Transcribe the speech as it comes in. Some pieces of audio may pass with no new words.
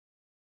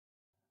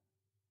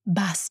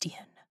Bastion.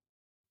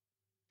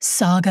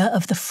 Saga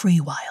of the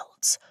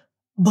Freewilds,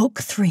 Book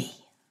 3.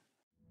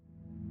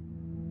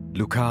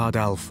 Lucard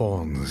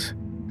Alphonse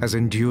has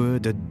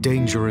endured a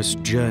dangerous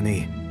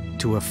journey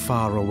to a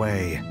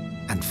faraway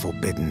and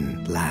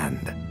forbidden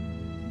land.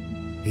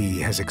 He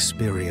has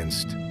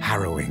experienced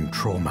harrowing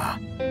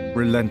trauma,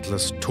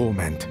 relentless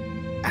torment,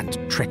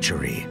 and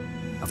treachery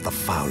of the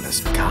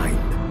foulest kind.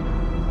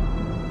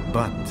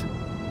 But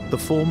the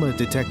former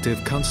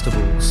detective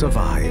constable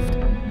survived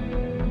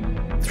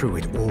through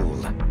it all.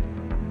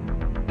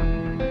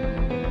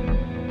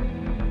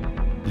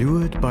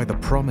 Lured by the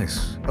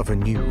promise of a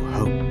new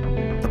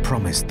hope, the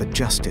promise that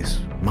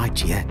justice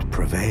might yet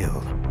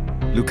prevail,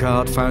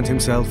 Lucard found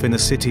himself in a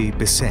city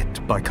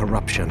beset by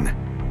corruption.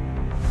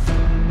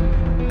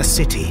 A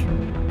city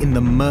in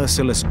the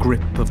merciless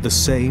grip of the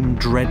same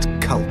dread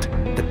cult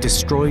that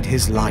destroyed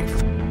his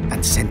life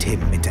and sent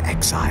him into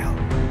exile.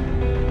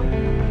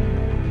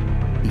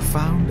 He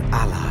found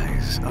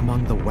allies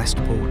among the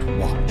Westport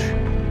Watch,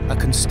 a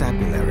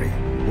constabulary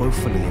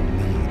woefully in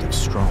need of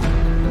strong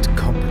and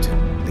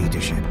competent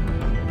leadership.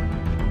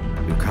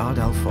 Lucard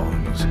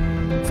Alphonse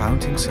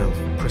found himself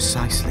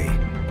precisely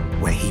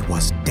where he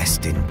was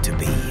destined to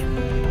be.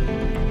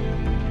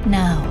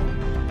 Now,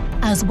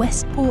 as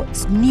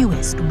Westport's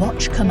newest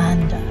Watch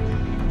commander,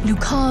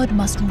 Lucard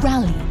must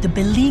rally the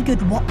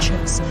beleaguered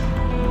Watchers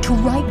to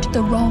right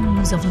the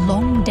wrongs of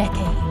long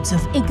decades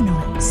of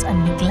ignorance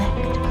and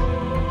neglect,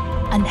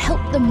 and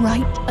help them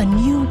write a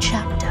new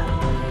chapter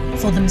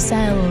for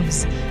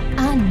themselves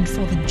and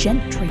for the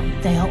gentry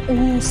they are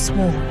all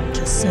sworn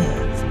to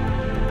serve.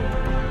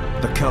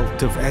 The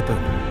cult of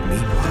Ebon,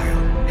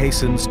 meanwhile,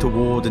 hastens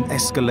toward an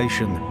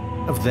escalation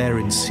of their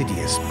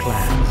insidious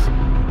plans,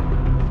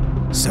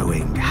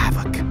 sowing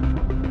havoc,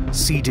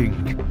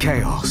 seeding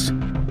chaos,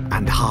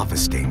 and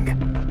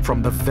harvesting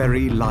from the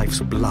very life's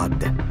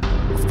blood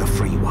of the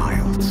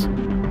Freewilds.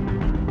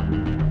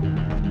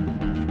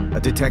 A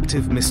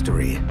detective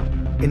mystery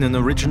in an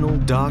original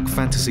dark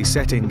fantasy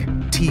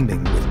setting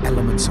teeming with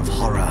elements of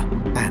horror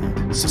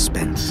and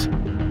suspense.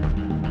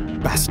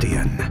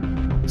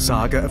 Bastion,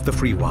 Saga of the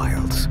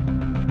Freewilds,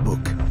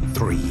 Book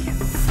 3.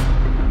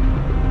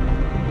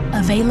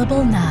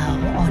 Available now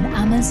on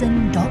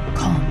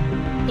Amazon.com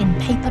in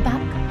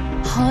paperback,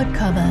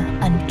 hardcover,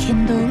 and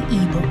Kindle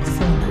ebook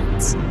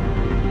formats.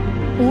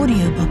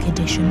 Audiobook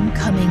edition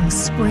coming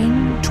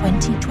spring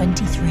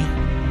 2023.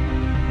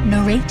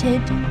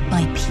 Narrated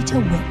by Peter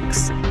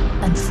Wicks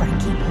and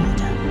Frankie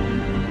Porter.